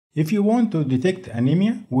If you want to detect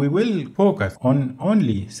anemia, we will focus on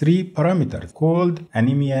only 3 parameters called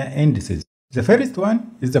anemia indices. The first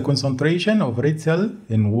one is the concentration of red cell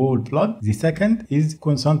in whole blood. The second is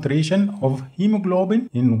concentration of hemoglobin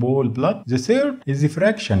in whole blood. The third is the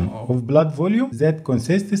fraction of blood volume that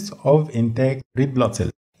consists of intact red blood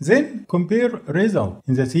cells. Then compare results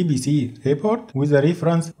in the CBC report with a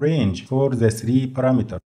reference range for the 3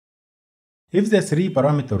 parameters. If the 3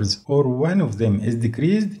 parameters or one of them is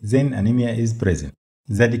decreased, then anemia is present.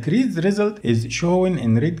 The decreased result is shown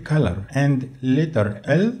in red color and letter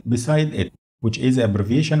L beside it, which is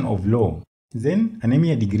abbreviation of low. Then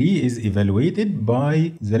anemia degree is evaluated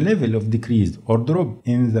by the level of decrease or drop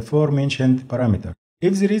in the aforementioned parameter.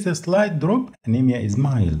 If there is a slight drop, anemia is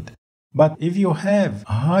mild. But if you have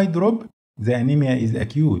a high drop, the anemia is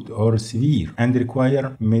acute or severe and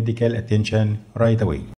require medical attention right away.